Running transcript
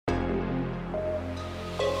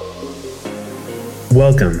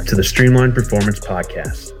Welcome to the Streamlined Performance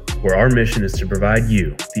Podcast, where our mission is to provide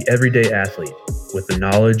you, the everyday athlete, with the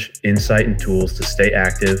knowledge, insight, and tools to stay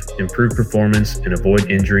active, improve performance, and avoid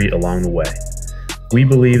injury along the way. We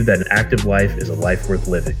believe that an active life is a life worth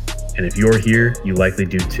living, and if you're here, you likely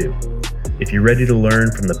do too. If you're ready to learn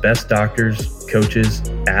from the best doctors, coaches,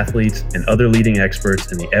 athletes, and other leading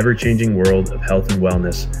experts in the ever-changing world of health and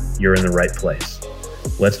wellness, you're in the right place.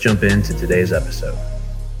 Let's jump into today's episode.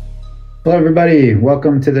 Hello, everybody.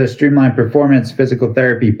 Welcome to the Streamlined Performance Physical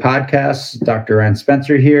Therapy Podcast. Dr. Ryan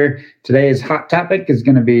Spencer here. Today's hot topic is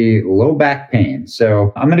going to be low back pain.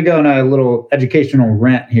 So I'm going to go on a little educational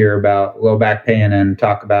rant here about low back pain and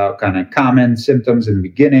talk about kind of common symptoms in the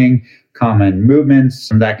beginning, common movements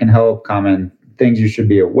that can help, common things you should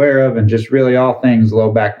be aware of, and just really all things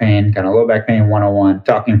low back pain, kind of low back pain 101,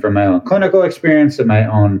 talking from my own clinical experience and my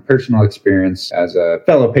own personal experience as a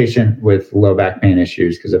fellow patient with low back pain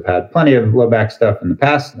issues, because I've had plenty of low back stuff in the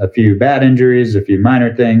past, a few bad injuries, a few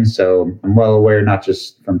minor things. So I'm well aware, not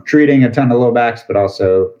just from treating a ton of low backs, but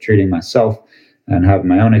also treating myself and having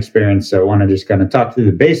my own experience. So I want to just kind of talk through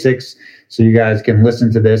the basics so you guys can listen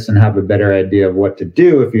to this and have a better idea of what to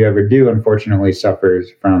do if you ever do, unfortunately, suffer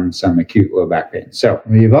from some acute low back pain. So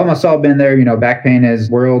we've almost all been there. You know, back pain is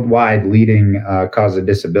worldwide leading cause of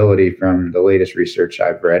disability from the latest research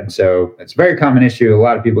I've read. So it's a very common issue. A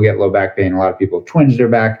lot of people get low back pain. A lot of people twinge their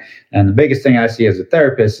back. And the biggest thing I see as a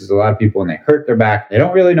therapist is a lot of people, when they hurt their back, they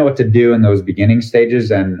don't really know what to do in those beginning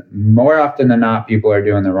stages. And more often than not, people are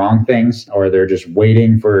doing the wrong things, or they're just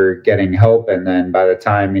waiting for getting help. And then by the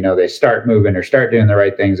time, they start moving or start doing the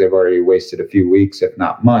right things, they've already wasted a few weeks, if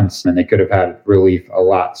not months, and they could have had relief a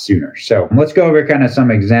lot sooner. So let's go over kind of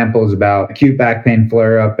some examples about acute back pain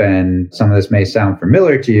flare-up, and some of this may sound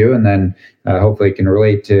familiar to you, and then hopefully it can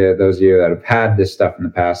relate to those of you that have had this stuff in the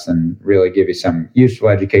past and really give you some useful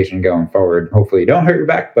education going forward. Hopefully you don't hurt your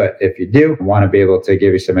back, but if you do, I want to be able to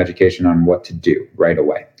give you some education on what to do right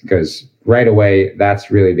away, because right away,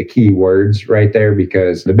 that's really the key words right there,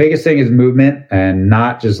 because the biggest thing is movement, and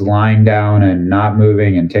not just lying down and not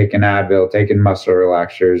moving and taking Advil, taking muscle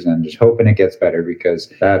relaxers and just hoping it gets better,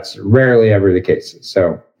 because that's rarely ever the case.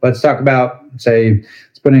 So let's talk about,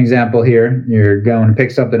 let's put an example here. You're going to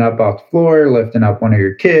pick something up off the floor, lifting up one of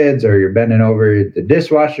your kids, or you're bending over the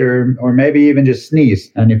dishwasher, or maybe even just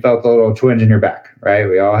sneeze and you felt a little twinge in your back, right?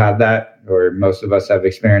 We all have that, or most of us have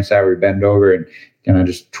experienced that. We bend over and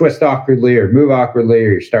just twist awkwardly or move awkwardly,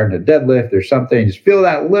 or you're starting to deadlift or something. Just feel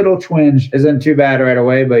that little twinge. Isn't too bad right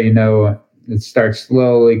away, but it starts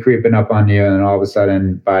slowly creeping up on you, and then all of a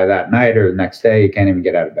sudden by that night or the next day, you can't even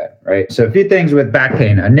get out of bed, right? So a few things with back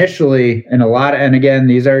pain. Initially, and again,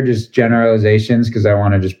 these are just generalizations because I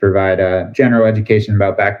want to just provide a general education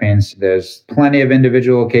about back pains. There's plenty of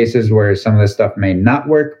individual cases where some of this stuff may not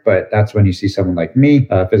work, but that's when you see someone like me,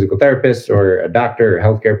 a physical therapist or a doctor or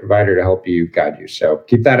healthcare provider, to help you, guide you. So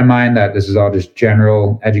keep that in mind, that this is all just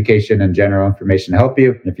general education and general information to help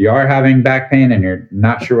you. If you are having back pain and you're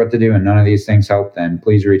not sure what to do and none of these things help, then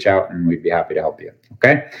please reach out and we'd be happy to help you.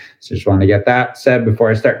 Okay. So just want to get that said before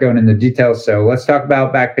I start going into details. So let's talk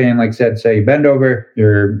about back pain. Like I said, say you bend over,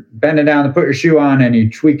 you're bending down to put your shoe on, and you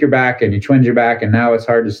tweak your back and you twinge your back, and now it's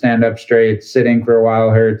hard to stand up straight. Sitting for a while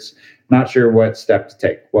hurts. Not sure what step to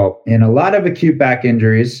take. Well, in a lot of acute back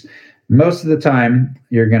injuries, most of the time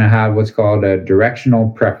you're going to have what's called a directional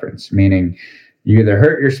preference, meaning you either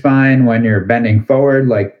hurt your spine when you're bending forward,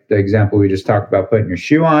 like the example we just talked about, putting your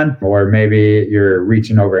shoe on, or maybe you're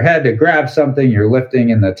reaching overhead to grab something, you're lifting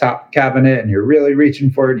in the top cabinet and you're really reaching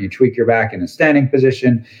for it, and you tweak your back in a standing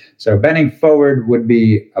position. So bending forward would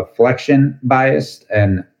be a flexion bias,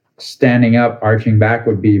 and standing up, arching back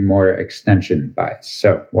would be more extension bias.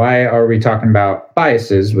 So why are we talking about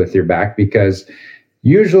biases with your back? Because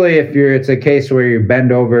usually it's a case where you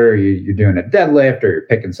bend over, you're doing a deadlift, or you're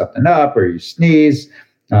picking something up, or you sneeze,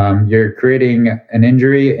 you're creating an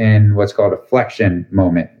injury in what's called a flexion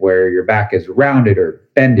moment, where your back is rounded or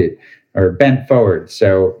bended or bent forward.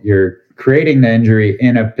 So you're creating the injury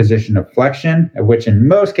in a position of flexion, which in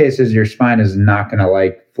most cases your spine is not going to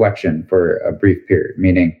like flexion for a brief period.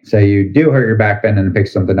 Meaning, say you do hurt your back bending and pick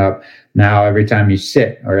something up. Now, every time you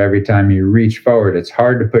sit or every time you reach forward, it's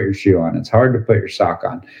hard to put your shoe on. It's hard to put your sock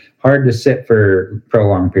on. Hard to sit for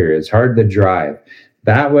prolonged periods. Hard to drive.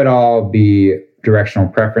 That would all be directional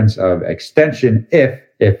preference of extension if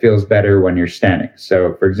it feels better when you're standing.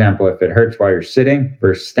 So, for example, if it hurts while you're sitting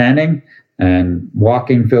versus standing, and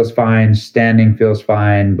walking feels fine, standing feels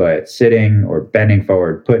fine, but sitting or bending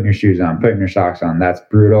forward, putting your shoes on, putting your socks on, that's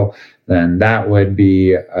brutal, then that would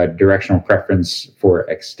be a directional preference for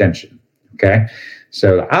extension. Okay.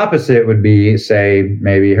 So the opposite would be, say,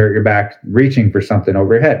 maybe you hurt your back reaching for something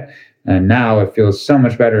overhead. And now it feels so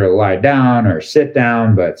much better to lie down or sit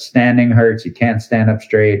down, but standing hurts. You can't stand up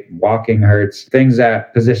straight. Walking hurts. Things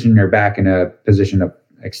that position your back in a position of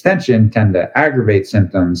extension tend to aggravate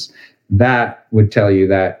symptoms. That would tell you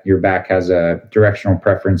that your back has a directional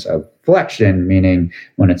preference of flexion, meaning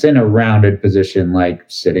when it's in a rounded position like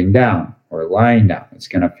sitting down or lying down, it's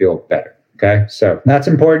going to feel better. Okay, so that's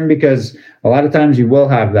important because a lot of times you will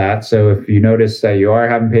have that. So if you notice that you are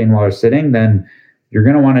having pain while you're sitting, then you're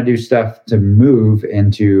going to want to do stuff to move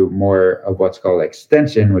into more of what's called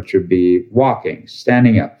extension, which would be walking,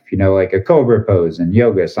 standing up, like a cobra pose in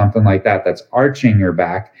yoga, something like that, that's arching your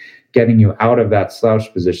back, getting you out of that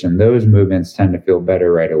slouch position. Those movements tend to feel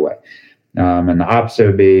better right away. And the opposite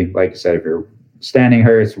would be, like I said, if you're standing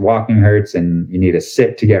hurts, walking hurts, and you need to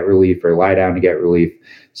sit to get relief or lie down to get relief,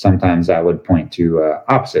 sometimes that would point to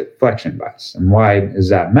opposite flexion bias. And why does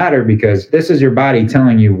that matter? Because this is your body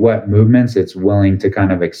telling you what movements it's willing to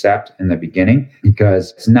kind of accept in the beginning,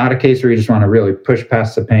 because it's not a case where you just want to really push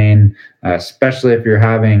past the pain, especially if you're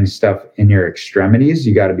having stuff in your extremities.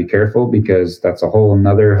 You got to be careful because that's a whole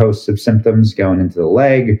another host of symptoms going into the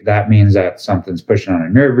leg. That means that something's pushing on a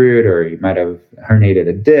nerve root, or you might have herniated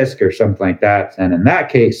a disc or something like that. And in that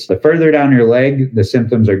case, the further down your leg the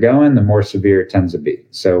symptoms are going, the more severe it tends to be.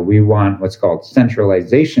 So we want what's called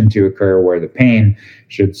centralization to occur, where the pain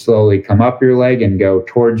should slowly come up your leg and go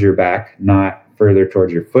towards your back, not further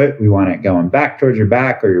towards your foot. We want it going back towards your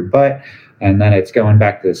back or your butt, and then it's going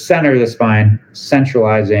back to the center of the spine,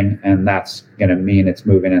 centralizing, and that's going to mean it's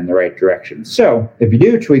moving in the right direction. So if you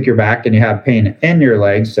do tweak your back and you have pain in your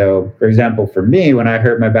legs, so for example, for me, when I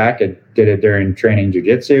hurt my back, I did it during training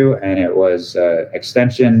jiu-jitsu, and it was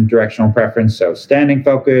extension directional preference. So standing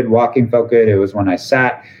felt good, walking felt good. It was when I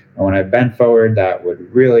sat and when I bent forward that would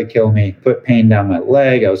really kill me, put pain down my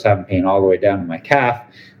leg. I was having pain all the way down to my calf.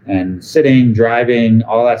 And sitting, driving,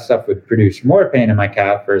 all that stuff would produce more pain in my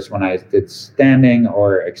calf. Versus when I did standing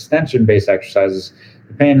or extension-based exercises,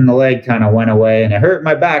 the pain in the leg kind of went away, and it hurt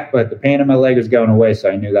my back, but the pain in my leg was going away, so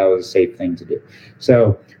I knew that was a safe thing to do.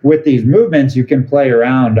 So with these movements, you can play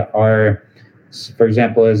around. For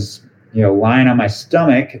example, is lying on my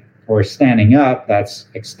stomach or standing up. That's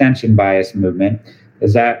extension bias movement.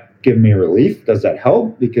 Does that give me relief? Does that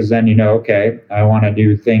help? Because then okay, I want to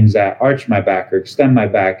do things that arch my back or extend my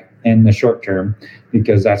back in the short term,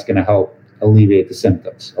 because that's going to help alleviate the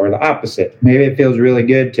symptoms. Or the opposite, maybe it feels really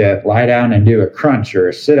good to lie down and do a crunch or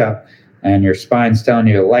a sit-up, and your spine's telling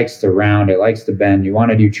you it likes to round, it likes to bend. You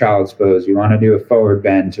want to do child's pose, you want to do a forward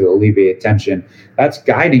bend to alleviate tension. That's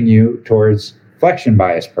guiding you towards flexion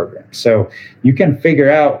bias program. So you can figure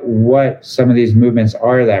out what some of these movements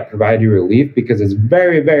are that provide you relief, because it's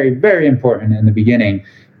very, very, very important in the beginning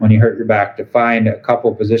when you hurt your back to find a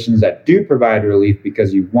couple positions that do provide relief,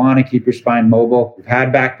 because you want to keep your spine mobile. If you've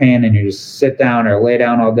had back pain and you just sit down or lay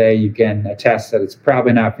down all day, you can attest that it's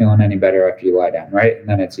probably not feeling any better after you lie down, right? And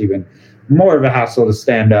then it's even more of a hassle to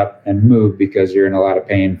stand up and move because you're in a lot of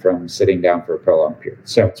pain from sitting down for a prolonged period.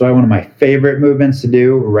 So that's why one of my favorite movements to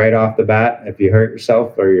do right off the bat, if you hurt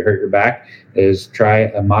yourself or you hurt your back, is try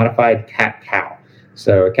a modified cat-cow.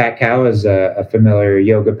 So a cat-cow is a familiar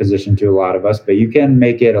yoga position to a lot of us, but you can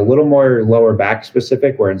make it a little more lower back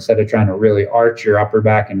specific, where instead of trying to really arch your upper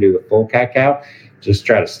back and do the full cat-cow, just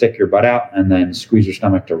try to stick your butt out and then squeeze your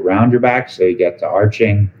stomach to round your back, so you get the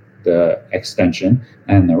arching, the extension,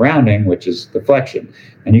 and the rounding, which is the flexion.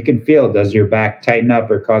 And you can feel, does your back tighten up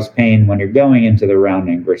or cause pain when you're going into the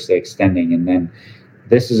rounding versus the extending? And then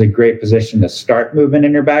this is a great position to start movement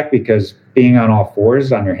in your back, because being on all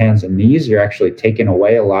fours on your hands and knees, you're actually taking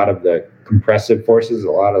away a lot of the compressive forces,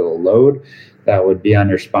 a lot of the load that would be on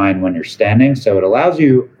your spine when you're standing. So it allows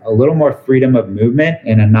you a little more freedom of movement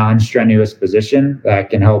in a non-strenuous position that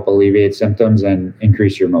can help alleviate symptoms and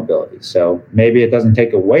increase your mobility. So maybe it doesn't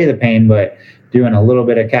take away the pain, but doing a little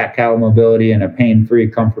bit of cat-cow mobility in a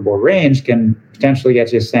pain-free, comfortable range can potentially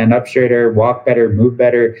get you to stand up straighter, walk better, move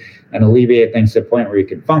better, and alleviate things to the point where you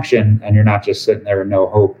can function and you're not just sitting there with no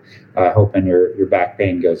hope, hoping your back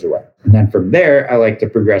pain goes away. And then from there, I like to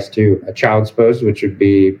progress to a child's pose, which would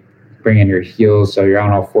be bringing your heels, so you're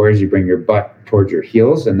on all fours, you bring your butt towards your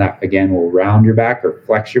heels, and that again will round your back or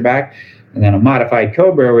flex your back. And then a modified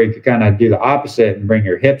cobra, where you could kind of do the opposite and bring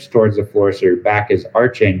your hips towards the floor so your back is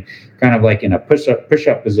arching, kind of like in a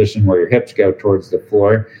push-up position where your hips go towards the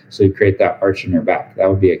floor, so you create that arch in your back. That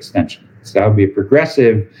would be extension. So that would be a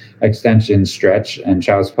progressive extension stretch, and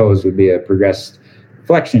child's pose would be a progressed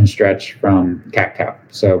flexion stretch from cat-cow.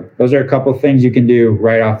 So those are a couple things you can do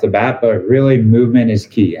right off the bat, but really movement is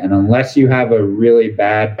key. And unless you have a really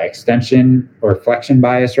bad extension or flexion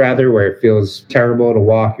bias rather, where it feels terrible to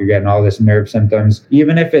walk, you're getting all this nerve symptoms,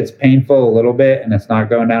 even if it's painful a little bit and it's not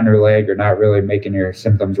going down your leg or not really making your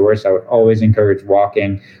symptoms worse, I would always encourage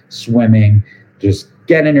walking, swimming, just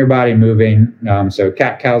getting your body moving. So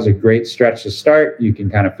cat-cow is a great stretch to start. You can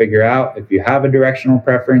kind of figure out if you have a directional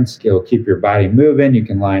preference. It'll keep your body moving. You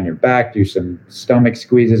can lie on your back, do some stomach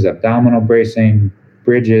squeezes, abdominal bracing,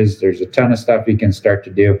 bridges. There's a ton of stuff you can start to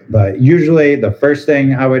do. But usually the first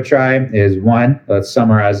thing I would try is one, let's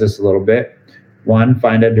summarize this a little bit. One,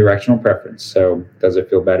 find a directional preference. So does it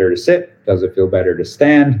feel better to sit? Does it feel better to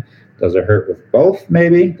stand? Does it hurt with both?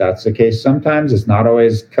 Maybe that's the case sometimes. It's not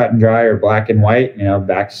always cut and dry or black and white.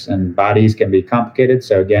 Backs and bodies can be complicated.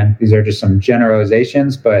 So again, these are just some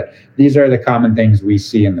generalizations, but these are the common things we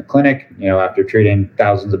see in the clinic. After treating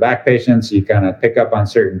thousands of back patients, you kind of pick up on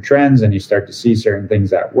certain trends and you start to see certain things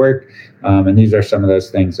that work. And these are some of those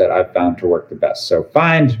things that I've found to work the best. So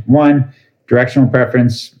find one, directional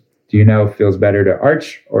preference. Do you know if it feels better to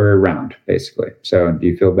arch or round, basically? So do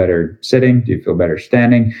you feel better sitting? Do you feel better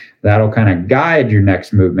standing? That'll kind of guide your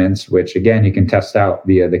next movements, which again, you can test out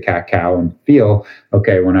via the cat-cow and feel,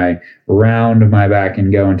 okay, when I round my back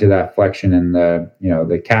and go into that flexion in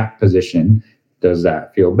the cat position, does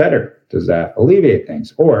that feel better? Does that alleviate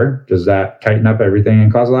things? Or does that tighten up everything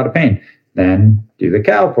and cause a lot of pain? Then do the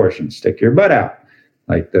cow portion, stick your butt out.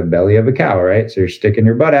 Like the belly of a cow, right? So you're sticking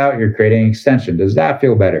your butt out, you're creating extension. Does that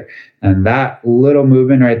feel better? And that little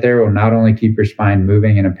movement right there will not only keep your spine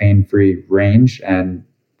moving in a pain-free range and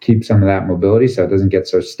keep some of that mobility so it doesn't get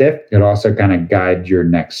so stiff, it'll also kind of guide your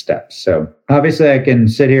next steps. So obviously I can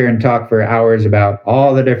sit here and talk for hours about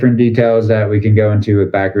all the different details that we can go into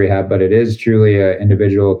with back rehab, but it is truly an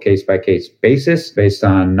individual case-by-case basis based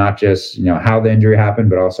on not just how the injury happened,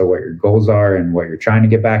 but also what your goals are and what you're trying to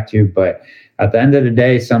get back to. But at the end of the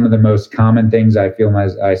day, some of the most common things I hear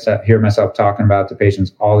myself talking about to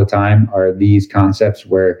patients all the time are these concepts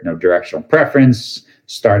where, directional preference,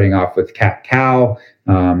 starting off with cat-cow,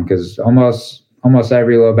 because almost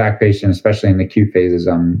every low back patient, especially in the acute phases,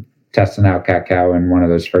 I'm testing out cat-cow in one of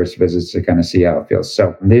those first visits to kind of see how it feels.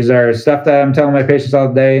 So these are stuff that I'm telling my patients all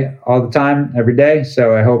the time, every day.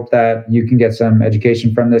 So I hope that you can get some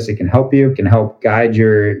education from this. It can help you, it can help guide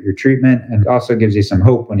your treatment, and also gives you some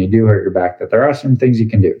hope when you do hurt your back that there are some things you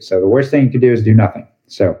can do. So the worst thing you can do is do nothing.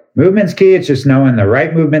 So movement's key. It's just knowing the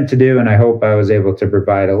right movement to do. And I hope I was able to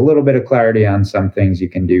provide a little bit of clarity on some things you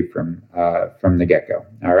can do from the get-go.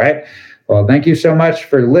 All right. Well, thank you so much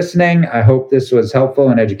for listening. I hope this was helpful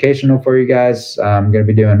and educational for you guys. I'm going to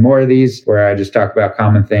be doing more of these where I just talk about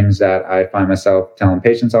common things that I find myself telling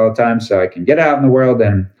patients all the time so I can get out in the world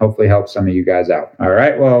and hopefully help some of you guys out. All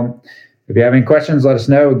right. Well, if you have any questions, let us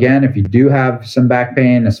know. Again, if you do have some back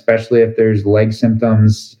pain, especially if there's leg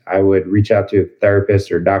symptoms, I would reach out to a therapist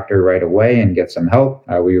or doctor right away and get some help.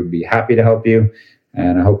 We would be happy to help you.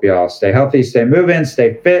 And I hope you all stay healthy, stay moving,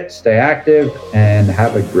 stay fit, stay active, and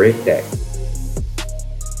have a great day.